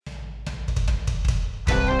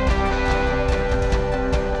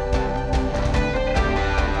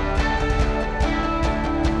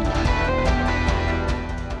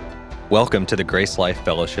Welcome to the Grace Life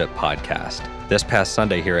Fellowship podcast. This past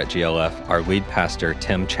Sunday here at GLF, our lead pastor,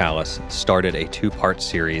 Tim Chalice, started a two-part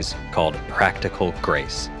series called Practical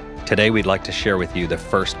Grace. Today, we'd like to share with you the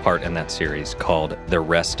first part in that series called The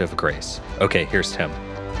Rest of Grace. Okay, here's Tim.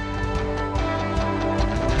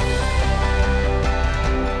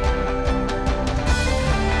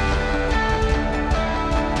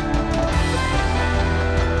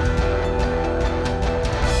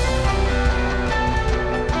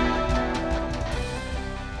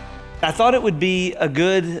 I thought it would be a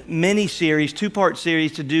good mini-series, two-part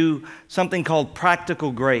series, to do something called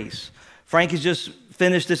Practical Grace. Frank has just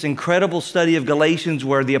finished this incredible study of Galatians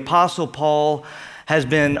where the Apostle Paul has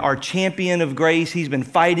been our champion of grace. He's been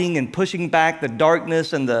fighting and pushing back the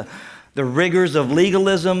darkness and the rigors of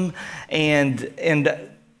legalism, and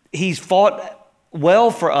he's fought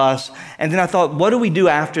well for us. And then I thought, what do we do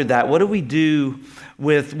after that? What do we do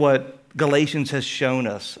with what Galatians has shown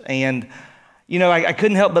us? And you know, I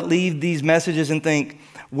couldn't help but leave these messages and think,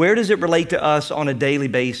 where does it relate to us on a daily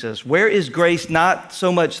basis? Where is grace not so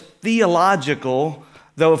much theological,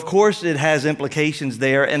 though of course it has implications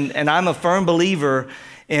there, and I'm a firm believer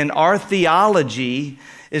in our theology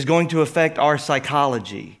is going to affect our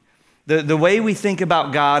psychology. The way we think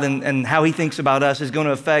about God and how he thinks about us is going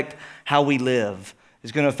to affect how we live.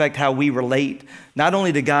 It's going to affect how we relate, not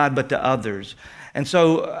only to God, but to others. And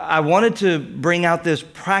so I wanted to bring out this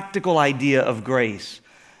practical idea of grace.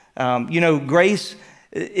 Grace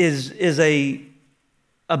is a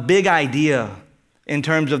big idea in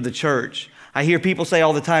terms of the church. I hear people say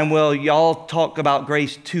all the time, well, y'all talk about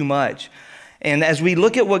grace too much. And as we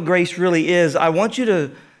look at what grace really is, I want you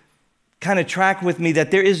to kind of track with me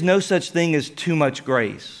that there is no such thing as too much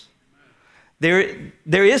grace. There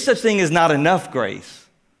is such thing as not enough grace.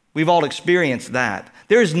 We've all experienced that.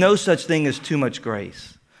 There is no such thing as too much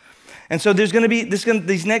grace. And so there's going to be,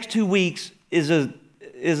 these next 2 weeks is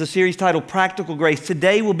a series titled Practical Grace.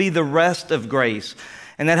 Today will be the rest of grace,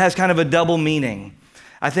 and that has kind of a double meaning.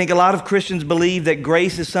 I think a lot of Christians believe that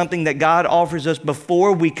grace is something that God offers us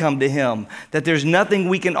before we come to him, that there's nothing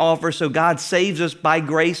we can offer, so God saves us by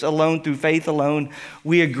grace alone, through faith alone.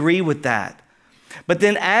 We agree with that. But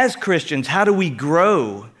then as Christians, how do we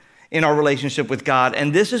grow in our relationship with God?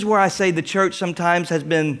 And this is where I say the church sometimes has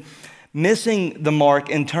been missing the mark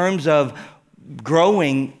in terms of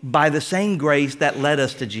growing by the same grace that led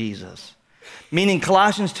us to Jesus. Meaning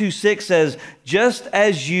Colossians 2:6 says, just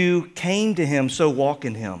as you came to him, so walk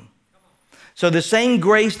in him. So the same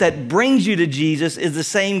grace that brings you to Jesus is the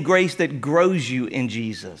same grace that grows you in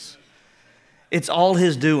Jesus. It's all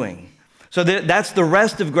his doing. So that's the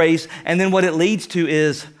rest of grace. And then what it leads to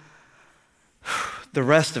is the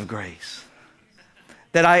rest of grace.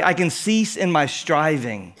 That I can cease in my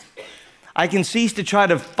striving. I can cease to try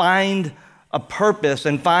to find a purpose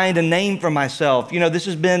and find a name for myself. You know, this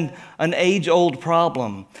has been an age-old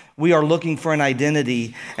problem. We are looking for an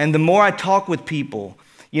identity. And the more I talk with people,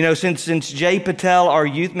 you know, since Jay Patel, our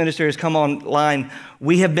youth minister, has come online,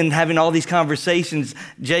 we have been having all these conversations.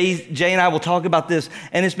 Jay and I will talk about this,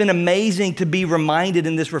 and it's been amazing to be reminded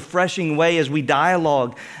in this refreshing way as we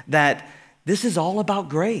dialogue that this is all about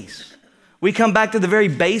grace. We come back to the very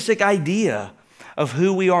basic idea of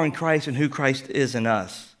who we are in Christ and who Christ is in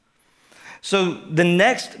us. So the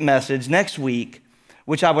next message, next week,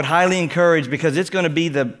 which I would highly encourage because it's going to be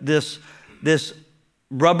this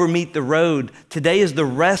rubber meet the road. Today is the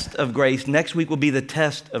rest of grace. Next week will be the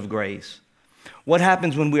test of grace. What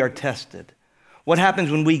happens when we are tested? What happens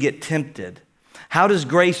when we get tempted? How does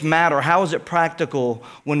grace matter? How is it practical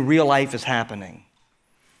when real life is happening?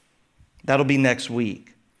 That'll be next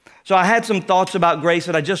week. So I had some thoughts about grace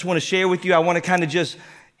that I just want to share with you. I want to kind of just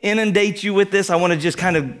inundate you with this. I want to just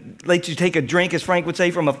kind of let you take a drink, as Frank would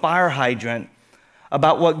say, from a fire hydrant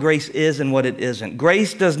about what grace is and what it isn't.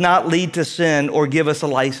 Grace does not lead to sin or give us a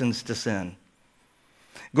license to sin.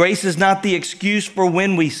 Grace is not the excuse for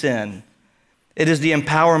when we sin. It is the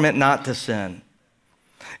empowerment not to sin.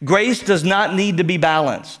 Grace does not need to be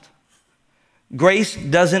balanced. Grace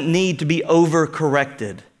doesn't need to be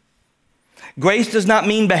overcorrected. Grace does not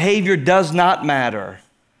mean behavior does not matter.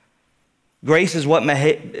 Grace is what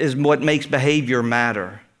makes behavior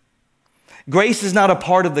matter. Grace is not a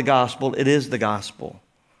part of the gospel, it is the gospel.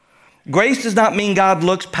 Grace does not mean God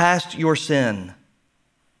looks past your sin.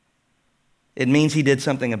 It means he did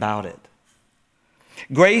something about it.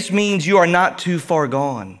 Grace means you are not too far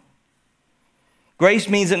gone. Grace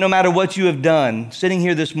means that no matter what you have done, sitting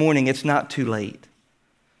here this morning, it's not too late.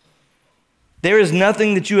 There is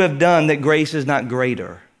nothing that you have done that grace is not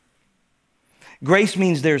greater. Grace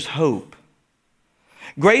means there's hope.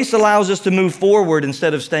 Grace allows us to move forward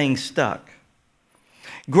instead of staying stuck.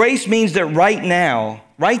 Grace means that right now,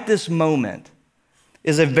 right this moment,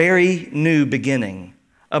 is a very new beginning,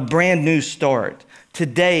 a brand new start.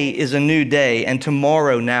 Today is a new day, and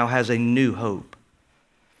tomorrow now has a new hope.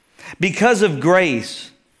 Because of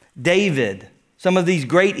grace, David, some of these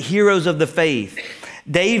great heroes of the faith,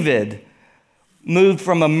 David moved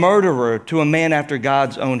from a murderer to a man after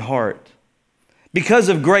God's own heart. Because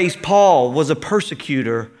of grace, Paul was a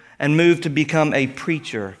persecutor and moved to become a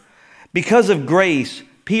preacher. Because of grace,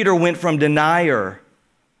 Peter went from denier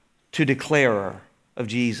to declarer of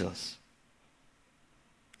Jesus.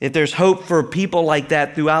 If there's hope for people like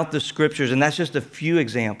that throughout the scriptures, and that's just a few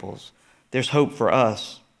examples, there's hope for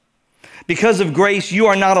us. Because of grace, you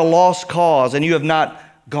are not a lost cause and you have not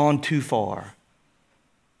gone too far.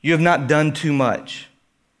 You have not done too much.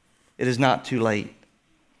 It is not too late.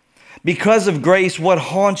 Because of grace, what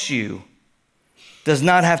haunts you does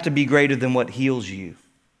not have to be greater than what heals you.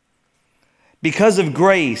 Because of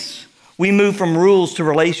grace, we move from rules to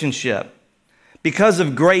relationship. Because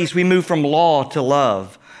of grace, we move from law to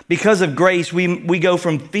love. Because of grace, we go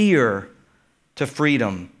from fear to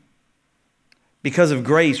freedom. Because of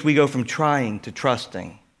grace, we go from trying to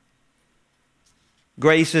trusting.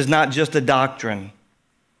 Grace is not just a doctrine.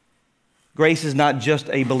 Grace is not just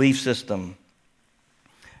a belief system.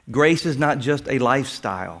 Grace is not just a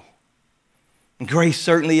lifestyle. Grace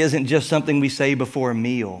certainly isn't just something we say before a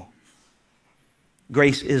meal.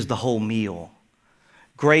 Grace is the whole meal.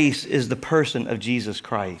 Grace is the person of Jesus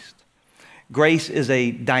Christ. Grace is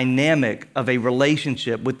a dynamic of a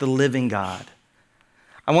relationship with the living God.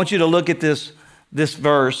 I want you to look at this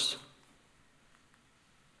verse.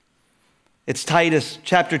 It's Titus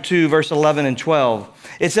chapter 2, verse 11 and 12.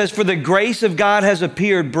 It says, "For the grace of God has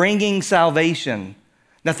appeared, bringing salvation."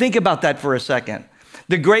 Now think about that for a second.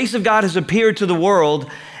 The grace of God has appeared to the world,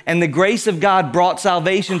 and the grace of God brought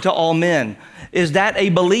salvation to all men. Is that a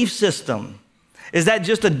belief system? Is that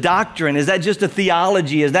just a doctrine? Is that just a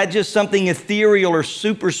theology? Is that just something ethereal or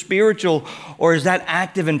super spiritual? Or is that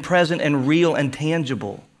active and present and real and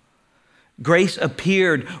tangible? Grace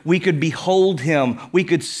appeared. We could behold him. We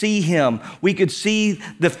could see him. We could see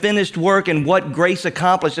the finished work and what grace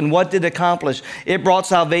accomplished. And what did it accomplish? It brought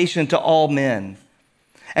salvation to all men.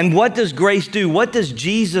 And what does grace do? What does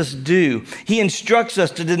Jesus do? He instructs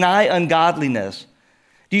us to deny ungodliness.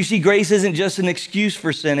 Do you see, grace isn't just an excuse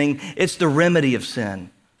for sinning, it's the remedy of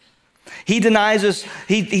sin. He denies us,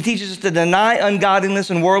 he teaches us to deny ungodliness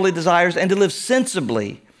and worldly desires and to live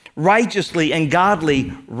sensibly, righteously, and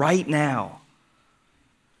godly right now.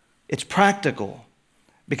 It's practical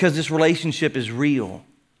because this relationship is real.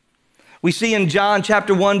 We see in John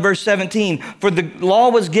chapter 1, verse 17, "For the law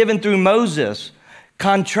was given through Moses."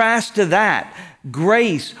 Contrast to that,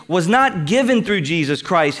 grace was not given through Jesus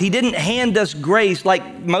Christ. He didn't hand us grace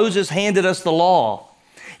like Moses handed us the law.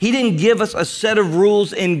 He didn't give us a set of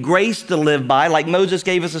rules in grace to live by like Moses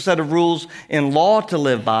gave us a set of rules in law to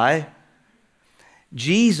live by.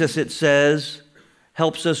 Jesus, it says,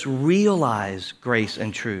 helps us realize grace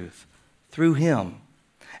and truth through him.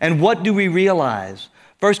 And what do we realize?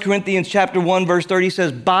 1 Corinthians chapter 1, verse 30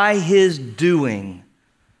 says, "By his doing,"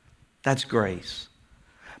 that's grace.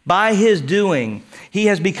 By his doing, he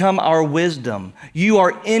has become our wisdom. You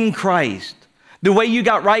are in Christ. The way you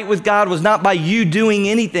got right with God was not by you doing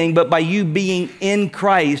anything, but by you being in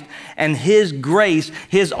Christ and his grace,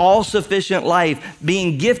 his all-sufficient life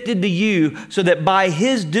being gifted to you so that by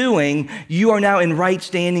his doing, you are now in right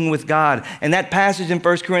standing with God. And that passage in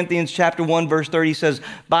 1 Corinthians chapter 1, verse 30 says,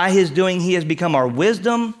 "By his doing, he has become our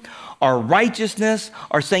wisdom, our righteousness,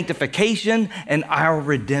 our sanctification, and our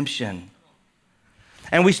redemption."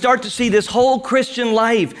 And we start to see this whole Christian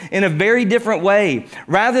life in a very different way.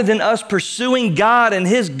 Rather than us pursuing God and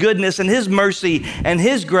his goodness and his mercy and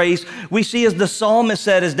his grace, we see, as the psalmist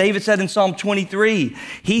said, as David said in Psalm 23,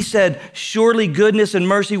 he said, "Surely goodness and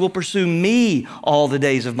mercy will pursue me all the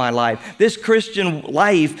days of my life." This Christian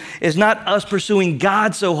life is not us pursuing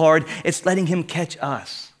God so hard, it's letting him catch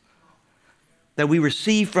us, that we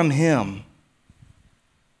receive from him.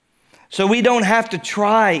 So we don't have to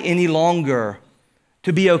try any longer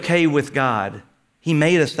to be okay with God. He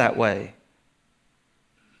made us that way.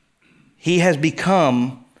 He has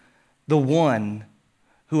become the one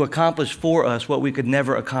who accomplished for us what we could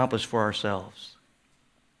never accomplish for ourselves.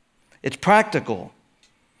 It's practical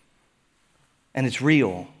and it's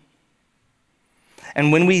real.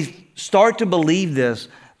 And when we start to believe this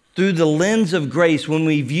through the lens of grace, when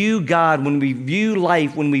we view God, when we view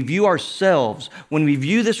life, when we view ourselves, when we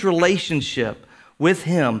view this relationship with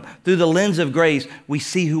him through the lens of grace, we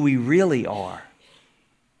see who we really are.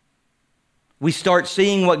 We start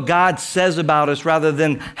seeing what God says about us rather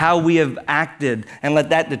than how we have acted and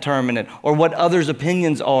let that determine it, or what others'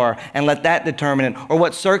 opinions are and let that determine it, or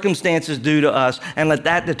what circumstances do to us and let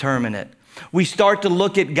that determine it. We start to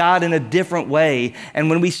look at God in a different way,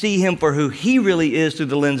 and when we see Him for who He really is through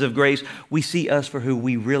the lens of grace, we see us for who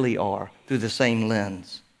we really are through the same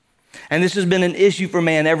lens. And this has been an issue for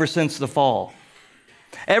man ever since the fall.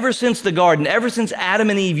 Ever since the garden, ever since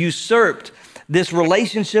Adam and Eve usurped this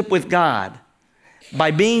relationship with God, by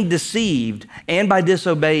being deceived and by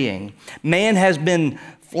disobeying, man has been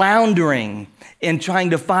floundering in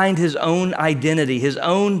trying to find his own identity, his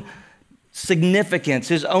own significance,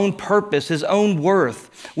 his own purpose, his own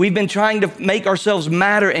worth. We've been trying to make ourselves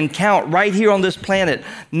matter and count right here on this planet,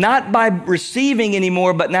 not by receiving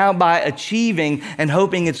anymore, but now by achieving and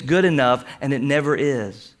hoping it's good enough, and it never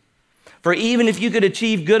is. For even if you could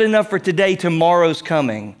achieve good enough for today, tomorrow's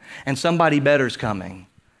coming, and somebody better's coming.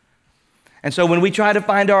 And so when we try to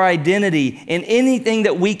find our identity in anything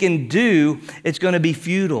that we can do, it's going to be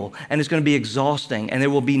futile and it's going to be exhausting, and there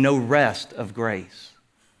will be no rest of grace.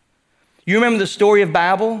 You remember the story of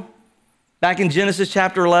Babel back in Genesis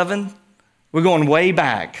chapter 11? We're going way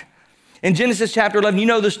back. In Genesis chapter 11, you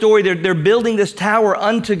know the story. They're building this tower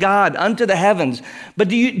unto God, unto the heavens. But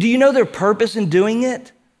do you know their purpose in doing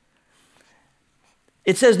it?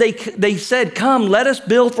 It says they said, "Come, let us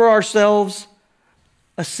build for ourselves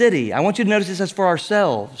a city." I want you to notice it says for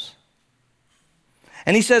ourselves.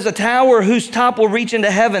 And he says, "A tower whose top will reach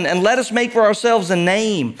into heaven, and let us make for ourselves a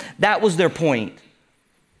name." That was their point.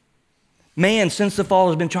 Man, since the fall,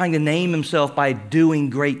 has been trying to name himself by doing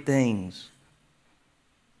great things.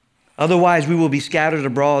 Otherwise, we will be scattered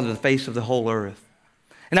abroad to the face of the whole earth.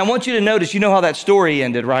 And I want you to notice, you know how that story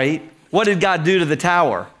ended, right? What did God do to the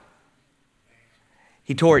tower?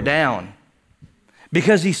 He tore it down.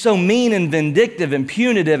 Because he's so mean and vindictive and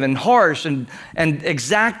punitive and harsh and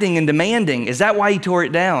exacting and demanding. Is that why he tore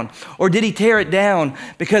it down? Or did he tear it down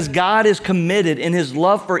because God is committed in his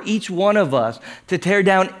love for each one of us to tear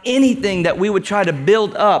down anything that we would try to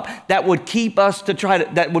build up that would keep us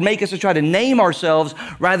that would make us to try to name ourselves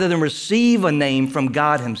rather than receive a name from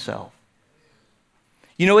God himself?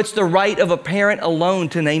 You know, it's the right of a parent alone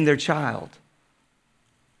to name their child.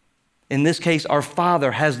 In this case, our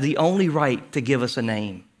Father has the only right to give us a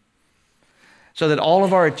name, so that all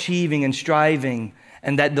of our achieving and striving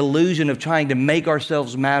and that delusion of trying to make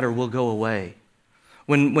ourselves matter will go away.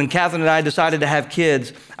 When Catherine and I decided to have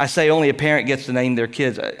kids, I say only a parent gets to name their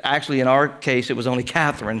kids. Actually, in our case, it was only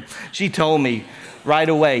Catherine. She told me right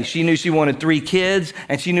away. She knew she wanted 3 kids,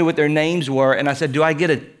 and she knew what their names were. And I said, "Do I get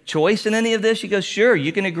a choice in any of this?" She goes, "Sure,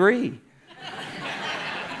 you can agree."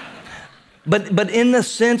 But in the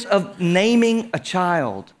sense of naming a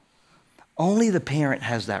child, only the parent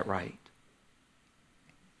has that right.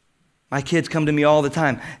 My kids come to me all the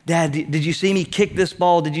time. "Dad, did you see me kick this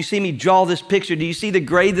ball? Did you see me draw this picture? Do you see the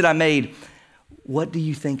grade that I made? What do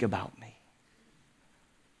you think about me?"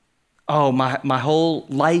 Oh, my whole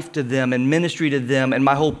life to them and ministry to them and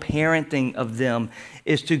my whole parenting of them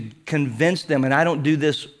is to convince them, and I don't do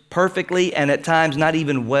this perfectly and at times not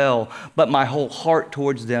even well, but my whole heart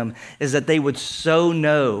towards them is that they would so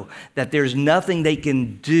know that there's nothing they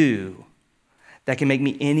can do that can make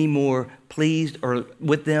me any more pleased or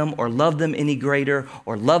with them or love them any greater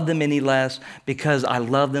or love them any less, because I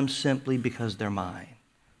love them simply because they're mine.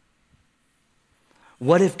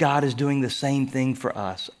 What if God is doing the same thing for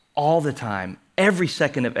us all the time, every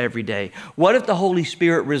second of every day? What if the Holy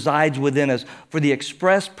Spirit resides within us for the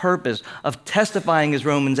express purpose of testifying, as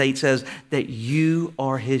Romans 8 says, that you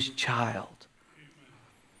are his child?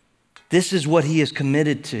 This is what he is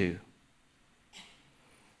committed to.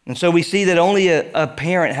 And so we see that only a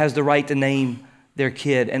parent has the right to name their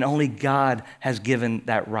kid, and only God has given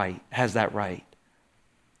that right, has that right.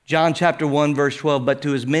 John chapter 1, verse 12, "But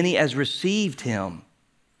to as many as received him,"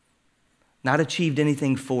 not achieved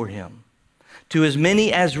anything for him, "to as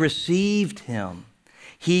many as received him,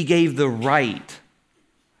 he gave the right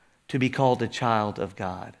to be called a child of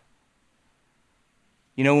God."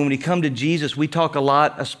 You know, when we come to Jesus, we talk a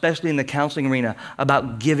lot, especially in the counseling arena,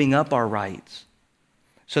 about giving up our rights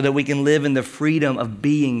so that we can live in the freedom of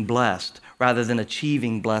being blessed rather than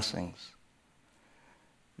achieving blessings.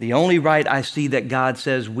 The only right I see that God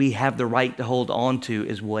says we have the right to hold on to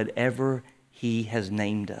is whatever he has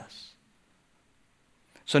named us.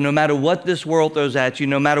 So no matter what this world throws at you,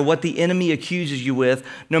 no matter what the enemy accuses you with,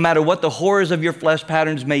 no matter what the horrors of your flesh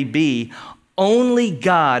patterns may be, only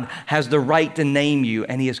God has the right to name you,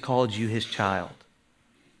 and he has called you his child.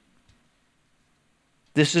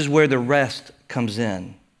 This is where the rest comes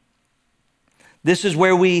in. This is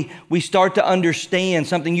where we start to understand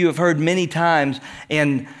something you have heard many times.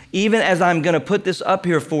 And even as I'm going to put this up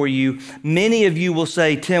here for you, many of you will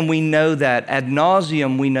say, Tim, we know that. Ad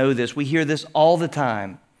nauseum, we know this. We hear this all the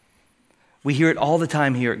time. We hear it all the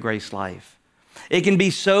time here at Grace Life. It can be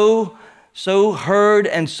so heard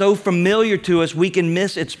and so familiar to us, we can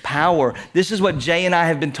miss its power. This is what Jay and I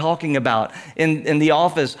have been talking about in the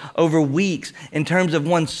office over weeks in terms of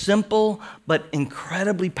one simple but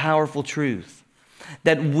incredibly powerful truth.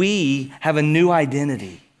 That we have a new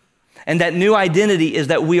identity. And that new identity is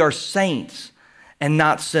that we are saints and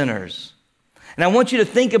not sinners. And I want you to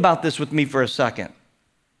think about this with me for a second.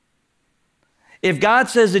 If God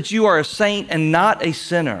says that you are a saint and not a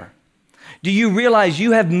sinner, do you realize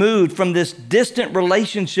you have moved from this distant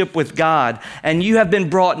relationship with God and you have been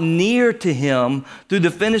brought near to Him through the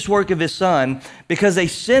finished work of His Son, because a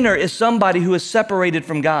sinner is somebody who is separated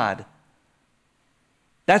from God.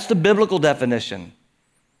 That's the biblical definition.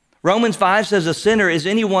 Romans 5 says a sinner is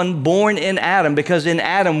anyone born in Adam, because in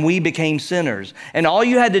Adam we became sinners. And all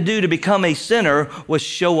you had to do to become a sinner was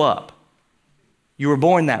show up. You were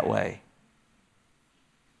born that way.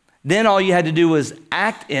 Then all you had to do was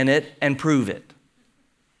act in it and prove it.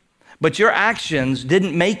 But your actions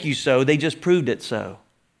didn't make you so, they just proved it so.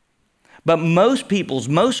 But most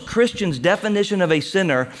Christians' definition of a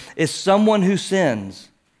sinner is someone who sins.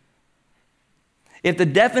 If the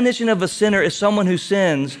definition of a sinner is someone who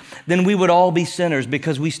sins, then we would all be sinners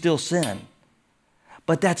because we still sin.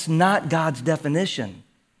 But that's not God's definition.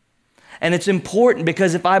 And it's important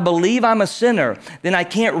because if I believe I'm a sinner, then I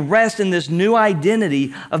can't rest in this new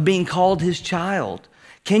identity of being called His child.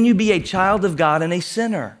 Can you be a child of God and a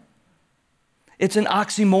sinner? It's an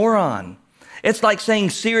oxymoron. It's like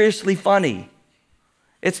saying seriously funny.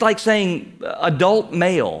 It's like saying adult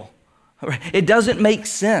male. It doesn't make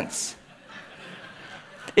sense.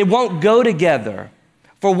 It won't go together,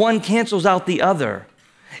 for one cancels out the other.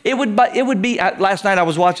 It would be, last night I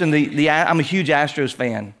was watching I'm a huge Astros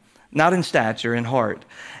fan, not in stature, in heart.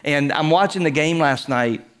 And I'm watching the game last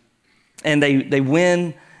night, and they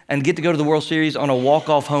win and get to go to the World Series on a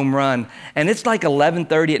walk-off home run. And it's like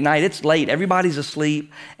 11:30 at night, it's late, everybody's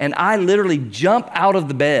asleep. And I literally jump out of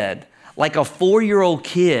the bed like a 4-year-old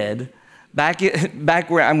kid. Back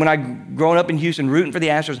when I growing up in Houston, rooting for the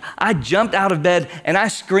Astros, I jumped out of bed and I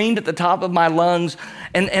screamed at the top of my lungs,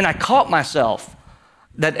 and I caught myself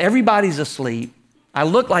that everybody's asleep. I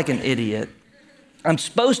look like an idiot. I'm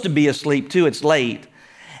supposed to be asleep too, it's late.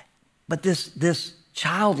 But this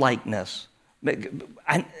childlikeness,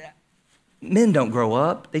 men don't grow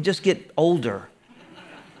up, they just get older.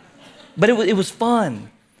 But it was fun.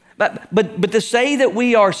 But to say that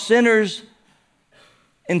we are sinners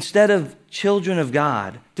instead of children of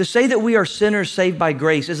God, to say that we are sinners saved by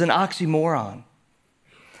grace is an oxymoron.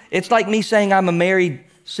 It's like me saying I'm a married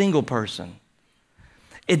single person.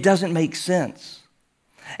 It doesn't make sense.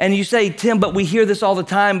 And you say, Tim, but we hear this all the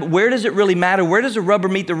time. Where does it really matter? Where does the rubber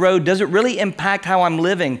meet the road? Does it really impact how I'm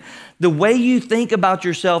living? The way you think about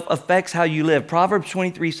yourself affects how you live. Proverbs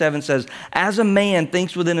 23:7 says, as a man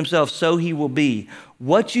thinks within himself, so he will be.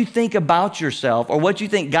 What you think about yourself or what you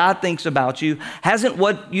think God thinks about you hasn't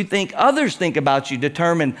what you think others think about you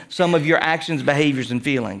determined some of your actions, behaviors, and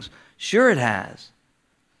feelings. Sure it has.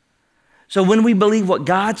 So when we believe what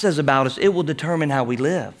God says about us, it will determine how we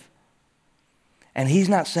live. And He's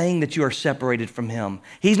not saying that you are separated from Him.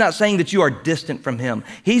 He's not saying that you are distant from Him.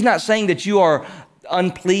 He's not saying that you are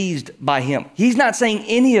unpleased by Him. He's not saying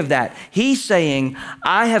any of that. He's saying,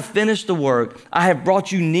 I have finished the work. I have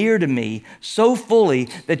brought you near to me so fully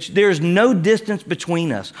that there's no distance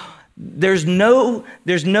between us. There's no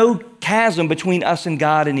chasm between us and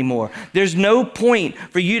God anymore. There's no point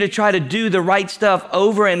for you to try to do the right stuff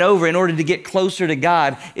over and over in order to get closer to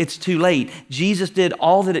God. It's too late. Jesus did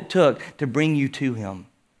all that it took to bring you to Him.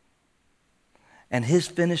 And His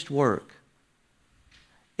finished work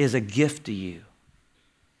is a gift to you.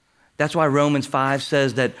 That's why Romans 5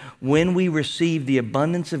 says that when we receive the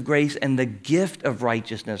abundance of grace and the gift of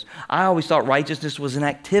righteousness, I always thought righteousness was an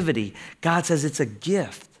activity. God says it's a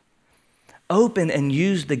gift. Open and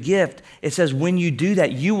use the gift. It says when you do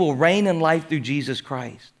that, you will reign in life through Jesus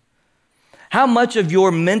Christ. How much of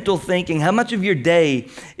your mental thinking, how much of your day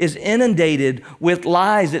is inundated with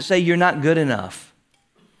lies that say you're not good enough,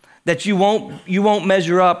 that you won't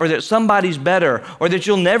measure up, or that somebody's better, or that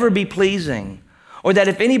you'll never be pleasing, or that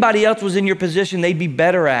if anybody else was in your position, they'd be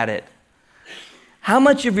better at it? How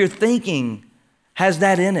much of your thinking has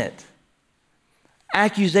that in it?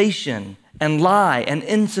 Accusation and lie and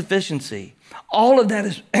insufficiency. All of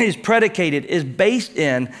that is predicated, is based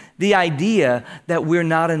in the idea that we're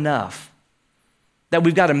not enough. that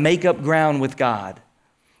we've got to make up ground with God,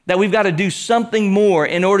 that we've got to do something more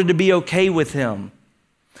in order to be okay with Him.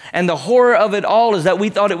 And the horror of it all is that we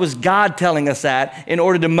thought it was God telling us that in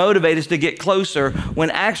order to motivate us to get closer, when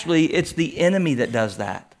actually it's the enemy that does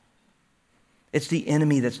that. It's the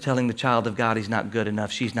enemy that's telling the child of God he's not good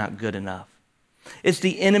enough, she's not good enough. It's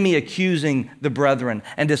the enemy accusing the brethren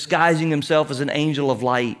and disguising himself as an angel of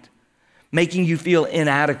light, making you feel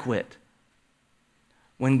inadequate,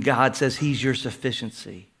 when God says He's your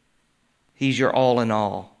sufficiency. He's your all in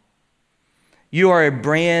all. You are a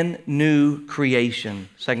brand new creation,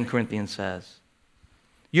 2 Corinthians says.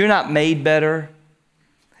 You're not made better.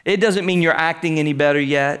 It doesn't mean you're acting any better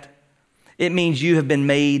yet. It means you have been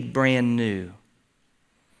made brand new.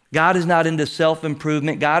 God is not into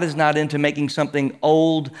self-improvement. God is not into making something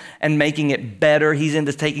old and making it better. He's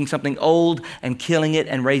into taking something old and killing it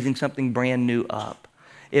and raising something brand new up.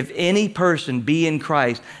 If any person be in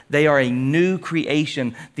Christ, they are a new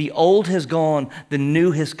creation. The old has gone, the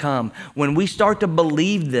new has come. When we start to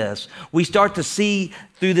believe this, we start to see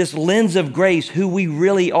through this lens of grace who we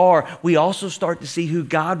really are. We also start to see who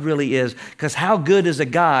God really is, because how good is a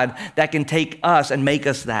God that can take us and make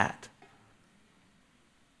us that?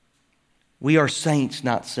 We are saints,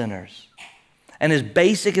 not sinners. And as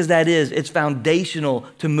basic as that is, it's foundational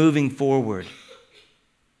to moving forward.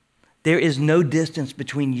 There is no distance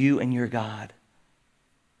between you and your God.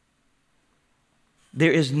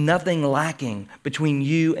 There is nothing lacking between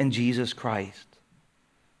you and Jesus Christ.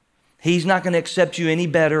 He's not going to accept you any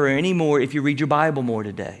better or any more if you read your Bible more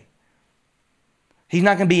today. He's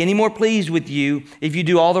not going to be any more pleased with you if you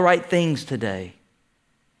do all the right things today.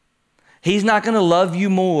 He's not going to love you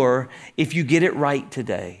more if you get it right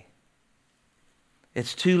today.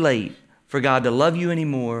 It's too late for God to love you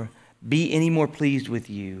anymore, be any more pleased with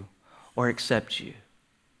you, or accept you.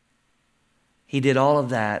 He did all of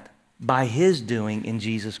that by His doing in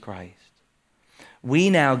Jesus Christ. We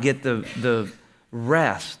now get the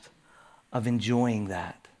rest of enjoying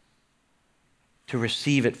that, to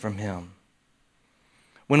receive it from Him.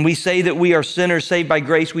 When we say that we are sinners saved by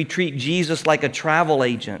grace, we treat Jesus like a travel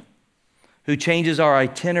agent who changes our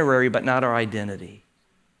itinerary but not our identity.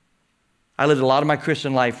 I lived a lot of my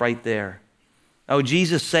Christian life right there. Oh,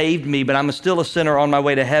 Jesus saved me, but I'm still a sinner on my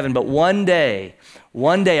way to heaven. But one day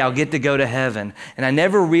I'll get to go to heaven. And I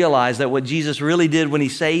never realized that what Jesus really did when He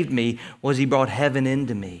saved me was He brought heaven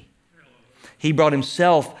into me. He brought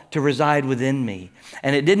Himself to reside within me.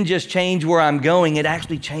 And it didn't just change where I'm going, it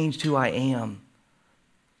actually changed who I am.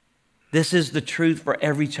 This is the truth for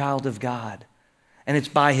every child of God. And it's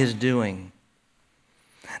by His doing.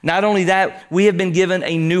 Not only that, we have been given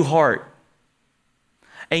a new heart,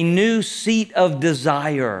 a new seat of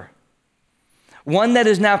desire, one that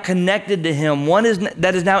is now connected to Him, one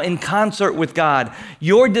that is now in concert with God.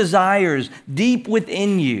 Your desires deep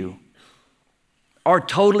within you are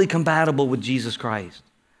totally compatible with Jesus Christ.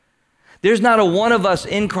 There's not a one of us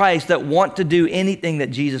in Christ that want to do anything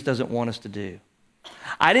that Jesus doesn't want us to do.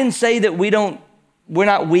 I didn't say that we're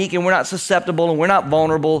not weak and we're not susceptible and we're not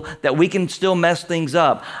vulnerable, that we can still mess things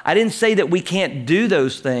up. I didn't say that we can't do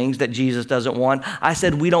those things that Jesus doesn't want. I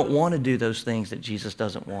said we don't want to do those things that Jesus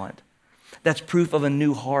doesn't want. That's proof of a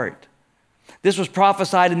new heart. This was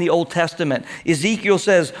prophesied in the Old Testament. Ezekiel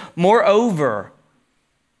says, moreover,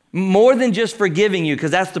 more than just forgiving you,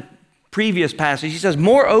 because that's the previous passage. He says,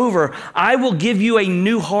 moreover, I will give you a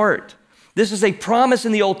new heart. This is a promise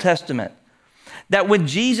in the Old Testament, that when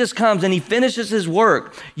Jesus comes and He finishes His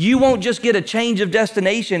work, you won't just get a change of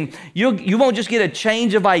destination. You won't just get a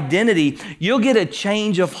change of identity. You'll get a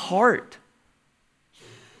change of heart.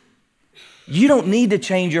 You don't need to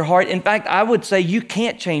change your heart. In fact, I would say you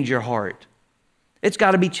can't change your heart. It's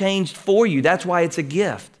got to be changed for you. That's why it's a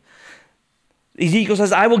gift. Ezekiel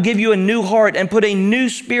says, I will give you a new heart and put a new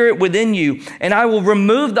spirit within you, and I will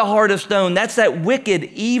remove the heart of stone. That's that wicked,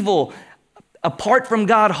 evil, apart from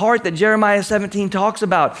God heart that Jeremiah 17 talks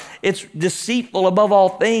about. It's deceitful above all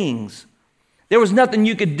things. There was nothing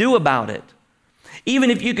you could do about it. Even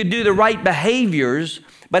if you could do the right behaviors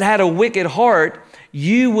but had a wicked heart,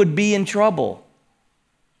 you would be in trouble.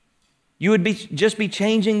 You would just be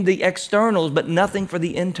changing the externals but nothing for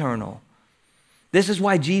the internal. This is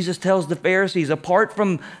why Jesus tells the Pharisees, apart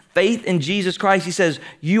from faith in Jesus Christ, He says,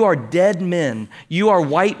 you are dead men. You are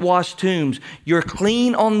whitewashed tombs. You're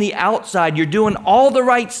clean on the outside. You're doing all the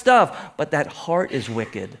right stuff, but that heart is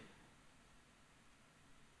wicked.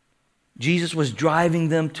 Jesus was driving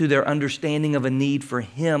them to their understanding of a need for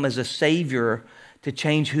Him as a Savior to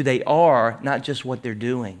change who they are, not just what they're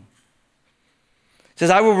doing. It says,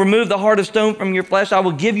 I will remove the heart of stone from your flesh. I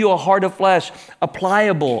will give you a heart of flesh, a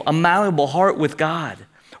pliable, a malleable heart with God.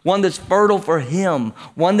 one that's fertile for Him,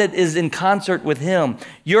 one that is in concert with Him.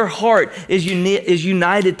 Your heart is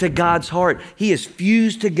united to God's heart. He is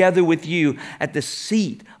fused together with you at the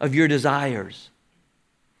seat of your desires.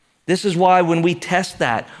 This is why when we test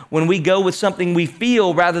that, when we go with something we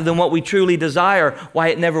feel rather than what we truly desire, why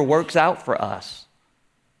it never works out for us.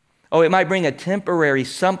 Oh, it might bring a temporary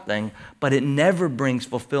something, but it never brings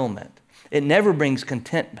fulfillment. It never brings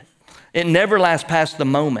contentment. It never lasts past the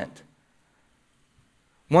moment.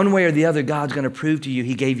 One way or the other, God's going to prove to you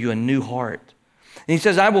He gave you a new heart. And He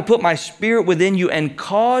says, I will put my Spirit within you and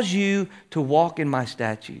cause you to walk in my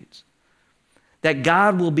statutes. That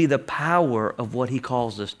God will be the power of what He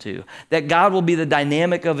calls us to. That God will be the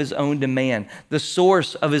dynamic of His own demand, the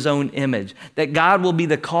source of His own image. That God will be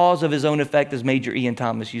the cause of His own effect, as Major Ian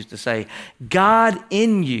Thomas used to say. God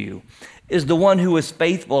in you is the one who is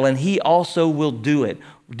faithful, and He also will do it.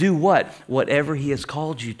 Do what? Whatever He has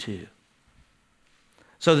called you to.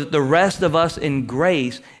 So that the rest of us in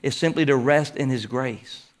grace is simply to rest in His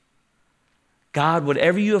grace. God,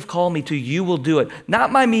 whatever you have called me to, you will do it.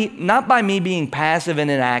 Not by me being passive and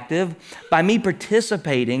inactive, by me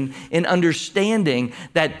participating in understanding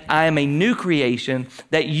that I am a new creation,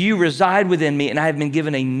 that you reside within me, and I have been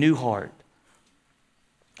given a new heart.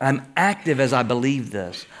 I'm active as I believe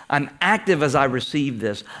this. I'm active as I receive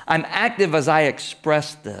this. I'm active as I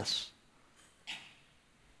express this.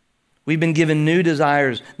 We've been given new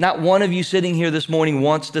desires. Not one of you sitting here this morning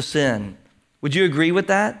wants to sin. Would you agree with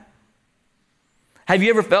that? Have you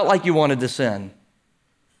ever felt like you wanted to sin?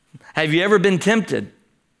 Have you ever been tempted?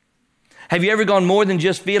 Have you ever gone more than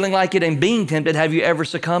just feeling like it and being tempted? Have you ever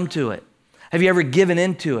succumbed to it? Have you ever given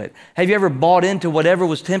into it? Have you ever bought into whatever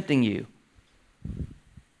was tempting you?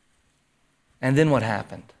 And then what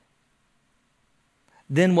happened?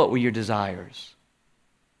 Then what were your desires?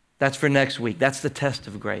 That's for next week. That's the test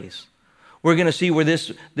of grace. We're going to see where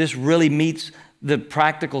this really meets the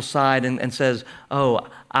practical side and says, oh,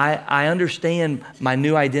 I understand my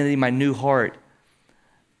new identity, my new heart,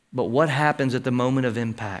 but what happens at the moment of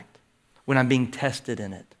impact when I'm being tested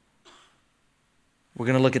in it? We're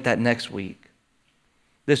going to look at that next week.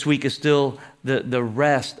 This week is still the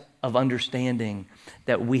rest of understanding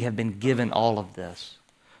that we have been given all of this.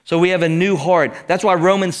 So we have a new heart. That's why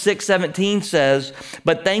Romans 6:17 says,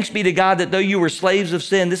 but thanks be to God that though you were slaves of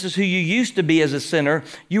sin, this is who you used to be as a sinner.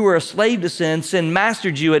 You were a slave to sin. Sin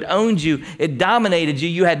mastered you. It owned you. It dominated you.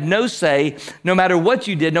 You had no say. No matter what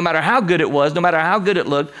you did, no matter how good it was, no matter how good it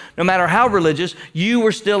looked, no matter how religious, you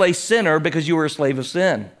were still a sinner because you were a slave of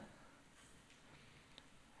sin.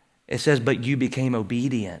 It says, but you became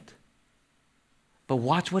obedient. But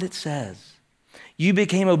watch what it says. You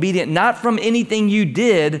became obedient, not from anything you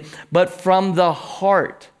did, but from the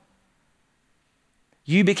heart.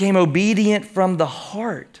 You became obedient from the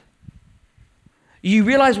heart. You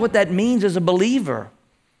realize what that means as a believer.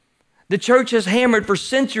 The church has hammered for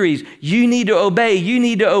centuries, you need to obey, you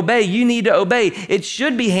need to obey, you need to obey. It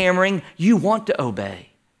should be hammering, you want to obey.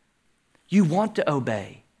 You want to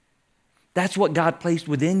obey. That's what God placed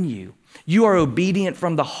within you. You are obedient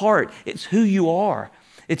from the heart. It's who you are.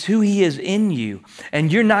 It's who He is in you, and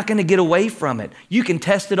you're not going to get away from it. You can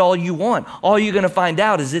test it all you want. All you're going to find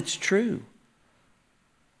out is it's true.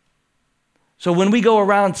 So when we go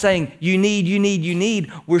around saying, you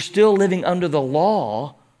need, we're still living under the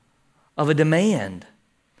law of a demand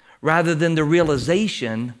rather than the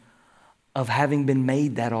realization of having been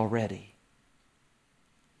made that already.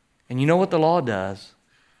 And you know what the law does?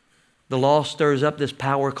 The law stirs up this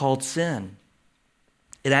power called sin.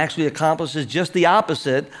 It actually accomplishes just the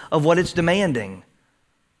opposite of what it's demanding.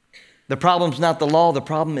 The problem's not the law. The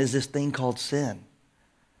problem is this thing called sin.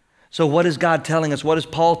 So what is God telling us? What is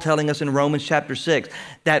Paul telling us in Romans chapter 6?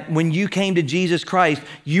 That when you came to Jesus Christ,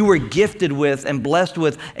 you were gifted with and blessed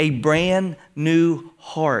with a brand new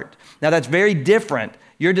heart. Now that's very different.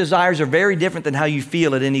 Your desires are very different than how you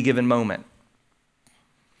feel at any given moment.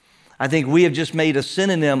 I think we have just made a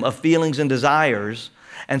synonym of feelings and desires.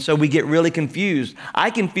 And so we get really confused.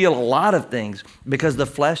 I can feel a lot of things because the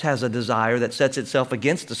flesh has a desire that sets itself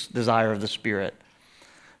against the desire of the Spirit.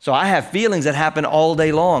 So I have feelings that happen all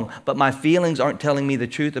day long, but my feelings aren't telling me the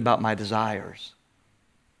truth about my desires.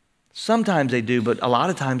 Sometimes they do, but a lot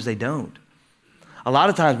of times they don't. A lot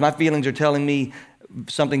of times my feelings are telling me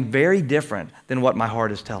something very different than what my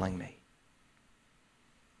heart is telling me.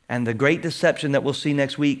 And the great deception that we'll see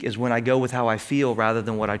next week is when I go with how I feel rather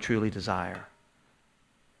than what I truly desire.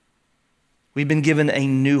 We've been given a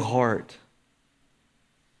new heart.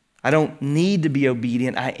 I don't need to be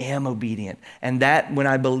obedient. I am obedient. And that, when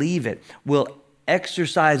I believe it, will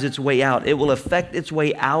exercise its way out. It will affect its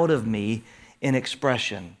way out of me in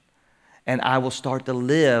expression. and I will start to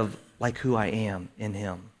live like who I am in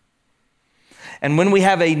him. And when we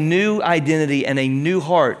have a new identity and a new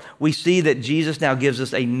heart, we see that Jesus now gives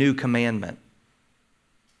us a new commandment.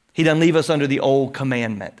 He doesn't leave us under the old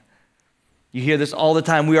commandment. You hear this all the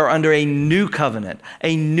time. We are under a new covenant,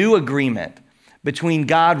 a new agreement between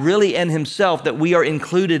God really and himself that we are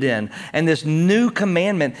included in. And this new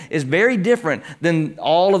commandment is very different than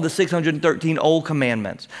all of the 613 old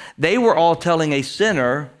commandments. They were all telling a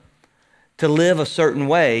sinner to live a certain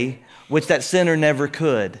way, which that sinner never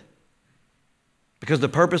could. Because the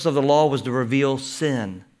purpose of the law was to reveal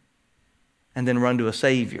sin and then run to a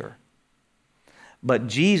Savior. But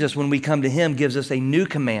Jesus, when we come to him, gives us a new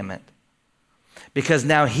commandment. Because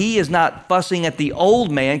now he is not fussing at the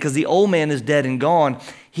old man, because the old man is dead and gone.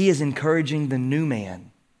 He is encouraging the new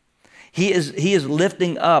man. He is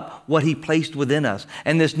lifting up what he placed within us.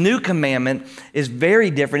 And this new commandment is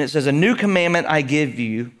very different. It says, a new commandment I give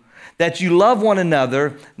you, that you love one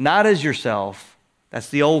another, not as yourself. That's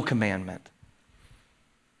the old commandment.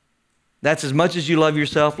 That's as much as you love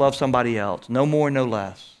yourself, love somebody else. No more, no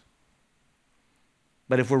less.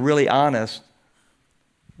 But if we're really honest,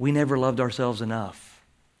 we never loved ourselves enough.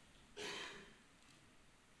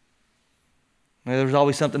 There was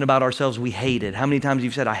always something about ourselves we hated. How many times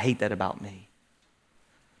you've said, I hate that about me?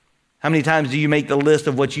 How many times do you make the list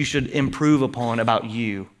of what you should improve upon about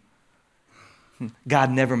you?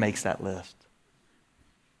 God never makes that list.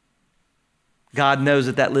 God knows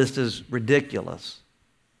that that list is ridiculous.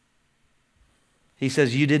 He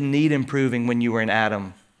says, you didn't need improving when you were in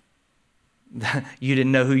Adam. You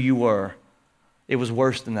didn't know who you were. It was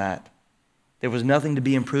worse than that. There was nothing to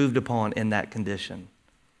be improved upon in that condition.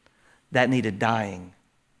 That needed dying.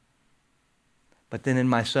 But then in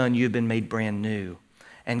my son, you've been made brand new.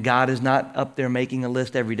 And God is not up there making a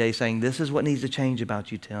list every day saying, this is what needs to change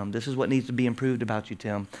about you, Tim. This is what needs to be improved about you,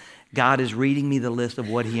 Tim. God is reading me the list of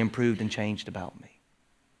what he improved and changed about me.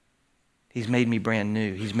 He's made me brand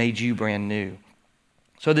new. He's made you brand new.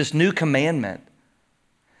 So this new commandment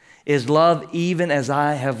is love even as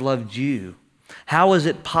I have loved you. How is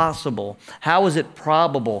it possible? How is it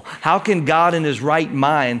probable? How can God in his right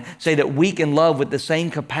mind say that we can love with the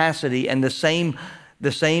same capacity and the same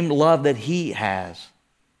love that he has?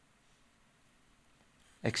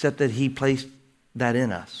 Except that he placed that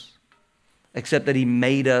in us. Except that he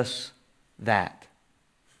made us that.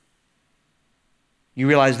 You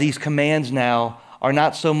realize these commands now are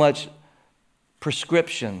not so much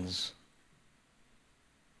prescriptions.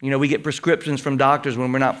 You know, we get prescriptions from doctors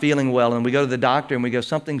when we're not feeling well, and we go to the doctor and we go,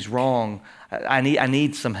 something's wrong. I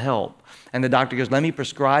need some help. And the doctor goes, let me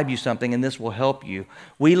prescribe you something and this will help you.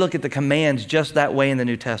 We look at the commands just that way in the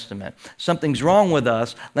New Testament. Something's wrong with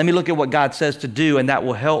us. Let me look at what God says to do and that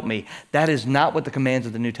will help me. That is not what the commands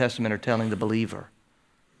of the New Testament are telling the believer.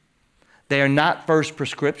 They are not first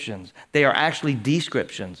prescriptions. They are actually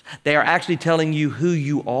descriptions. They are actually telling you who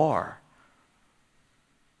you are.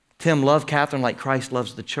 Tim, love Catherine like Christ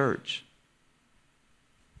loves the church.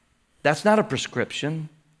 That's not a prescription,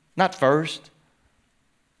 not first.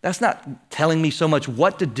 That's not telling me so much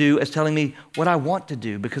what to do as telling me what I want to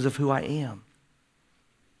do because of who I am.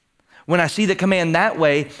 When I see the command that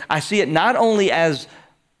way, I see it not only as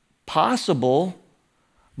possible,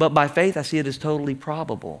 but by faith, I see it as totally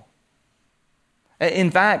probable.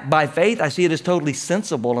 In fact, by faith, I see it as totally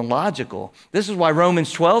sensible and logical. This is why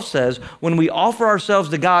Romans 12 says, when we offer ourselves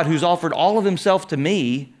to God who's offered all of himself to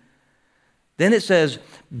me, then it says,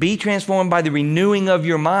 be transformed by the renewing of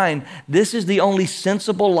your mind. This is the only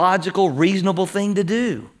sensible, logical, reasonable thing to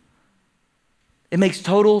do. It makes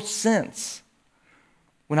total sense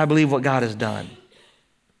when I believe what God has done.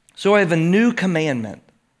 So I have a new commandment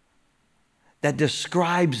that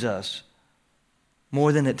describes us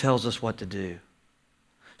more than it tells us what to do.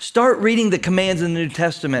 Start reading the commands in the New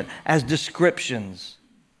Testament as descriptions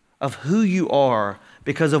of who you are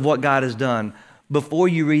because of what God has done before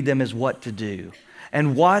you read them as what to do.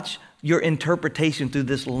 And watch your interpretation through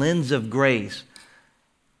this lens of grace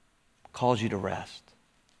cause you to rest.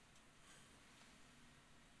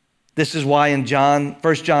 This is why in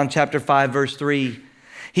 1 John chapter 5, verse 3,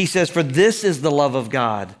 he says, for this is the love of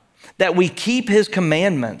God, that we keep his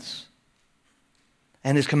commandments.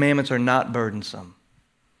 And his commandments are not burdensome.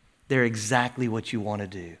 They're exactly what you want to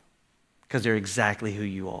do because they're exactly who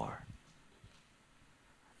you are.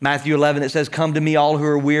 Matthew 11, it says, come to me all who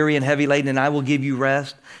are weary and heavy laden, and I will give you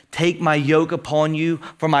rest. Take my yoke upon you,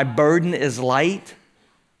 for my burden is light.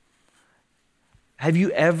 Have you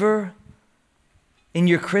ever, in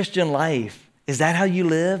your Christian life, is that how you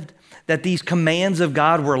lived? That these commands of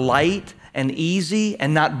God were light and easy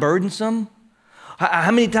and not burdensome?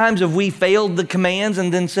 How many times have we failed the commands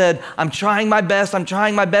and then said, I'm trying my best,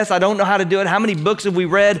 I don't know how to do it. How many books have we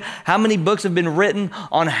read? How many books have been written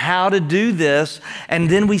on how to do this? And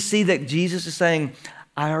then we see that Jesus is saying,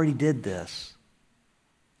 I already did this.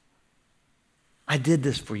 I did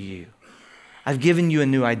this for you. I've given you a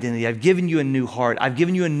new identity. I've given you a new heart. I've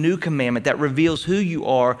given you a new commandment that reveals who you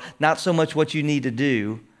are, not so much what you need to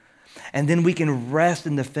do. And then we can rest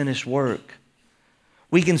in the finished work.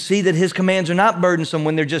 We can see that his commands are not burdensome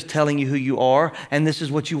when they're just telling you who you are and this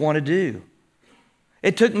is what you want to do.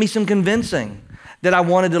 It took me some convincing that I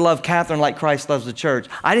wanted to love Catherine like Christ loves the church.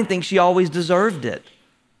 I didn't think she always deserved it.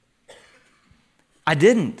 I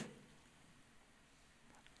didn't.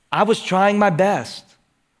 I was trying my best.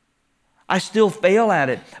 I still fail at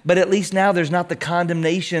it, but at least now there's not the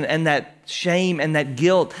condemnation and that shame and that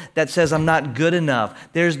guilt that says I'm not good enough.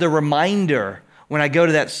 There's the reminder when I go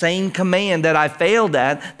to that same command that I failed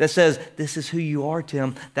at that says, this is who you are,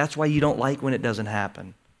 Tim. That's why you don't like when it doesn't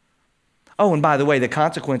happen. Oh, and by the way, the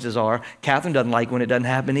consequences are Catherine doesn't like when it doesn't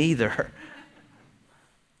happen either.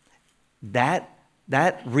 That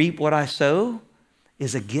reap what I sow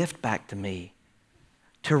is a gift back to me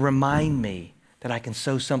to remind me that I can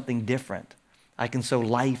sow something different. I can sow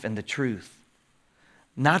life and the truth.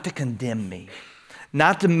 Not to condemn me,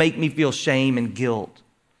 not to make me feel shame and guilt.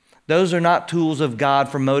 Those are not tools of God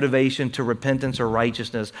for motivation to repentance or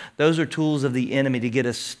righteousness. Those are tools of the enemy to get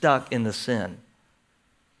us stuck in the sin.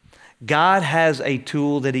 God has a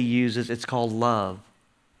tool that he uses. It's called love.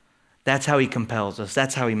 That's how he compels us.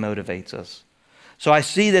 That's how he motivates us. So I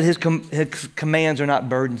see that his commands are not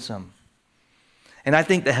burdensome. And I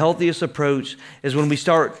think the healthiest approach is when we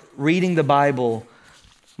start reading the Bible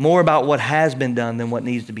more about what has been done than what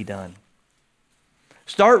needs to be done.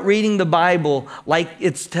 Start reading the Bible like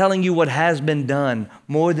it's telling you what has been done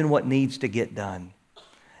more than what needs to get done.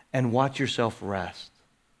 And watch yourself rest.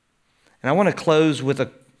 And I want to close with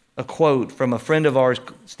a quote from a friend of ours,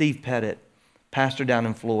 Steve Pettit, pastor down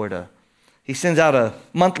in Florida. He sends out a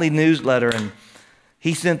monthly newsletter, and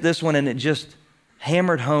he sent this one, and it just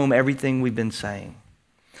hammered home everything we've been saying.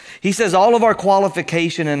 He says, all of our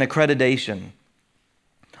qualification and accreditation,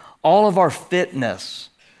 all of our fitness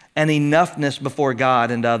and enoughness before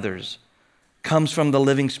God and others comes from the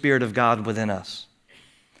living Spirit of God within us.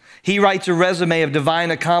 He writes a resume of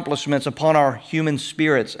divine accomplishments upon our human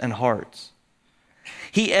spirits and hearts.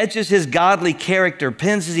 He etches his godly character,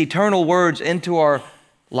 pens his eternal words into our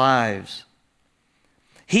lives.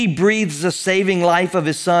 He breathes the saving life of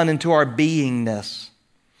his Son into our beingness.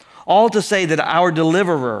 All to say that our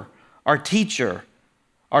deliverer, our teacher,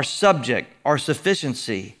 our subject, our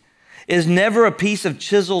sufficiency is never a piece of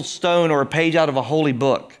chiseled stone or a page out of a holy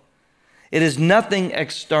book. It is nothing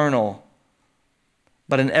external,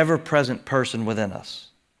 but an ever-present person within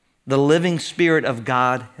us, the living Spirit of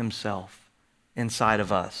God himself inside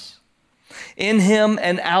of us. In him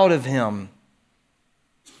and out of him,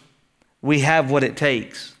 we have what it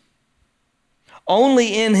takes.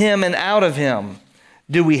 Only in him and out of him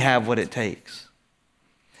do we have what it takes.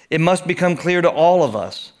 It must become clear to all of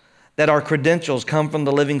us that our credentials come from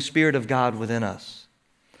the living Spirit of God within us.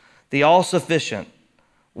 The all-sufficient,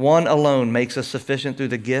 one alone, makes us sufficient through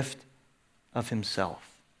the gift of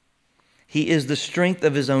himself. He is the strength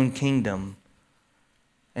of his own kingdom,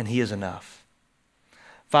 and he is enough.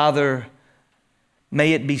 Father,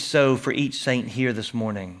 may it be so for each saint here this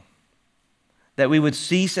morning, that we would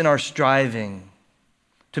cease in our striving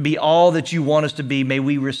to be all that you want us to be. May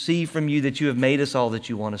we receive from you that you have made us all that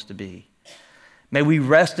you want us to be. May we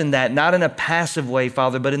rest in that, not in a passive way,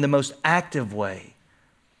 Father, but in the most active way.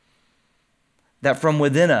 That from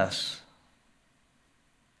within us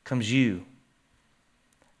comes you.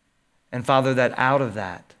 And Father, that out of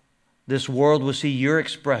that, this world will see your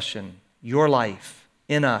expression, your life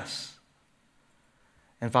in us.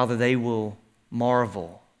 And Father, they will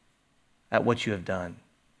marvel at what you have done.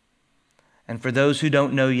 And for those who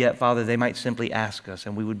don't know yet, Father, they might simply ask us,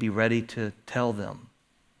 and we would be ready to tell them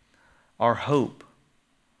our hope,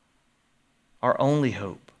 our only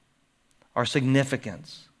hope, our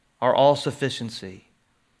significance, our all-sufficiency,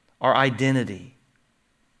 our identity,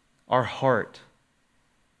 our heart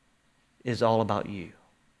is all about you.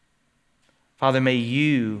 Father, may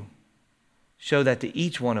you show that to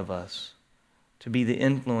each one of us to be the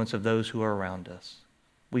influence of those who are around us.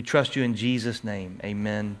 We trust you in Jesus' name.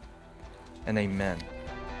 Amen and amen.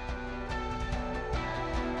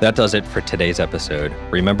 That does it for today's episode.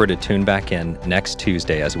 Remember to tune back in next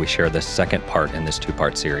Tuesday as we share the second part in this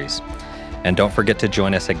two-part series. And don't forget to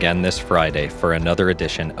join us again this Friday for another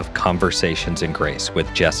edition of Conversations in Grace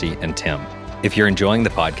with Jesse and Tim. If you're enjoying the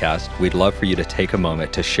podcast, we'd love for you to take a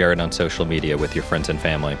moment to share it on social media with your friends and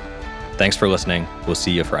family. Thanks for listening. We'll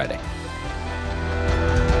see you Friday.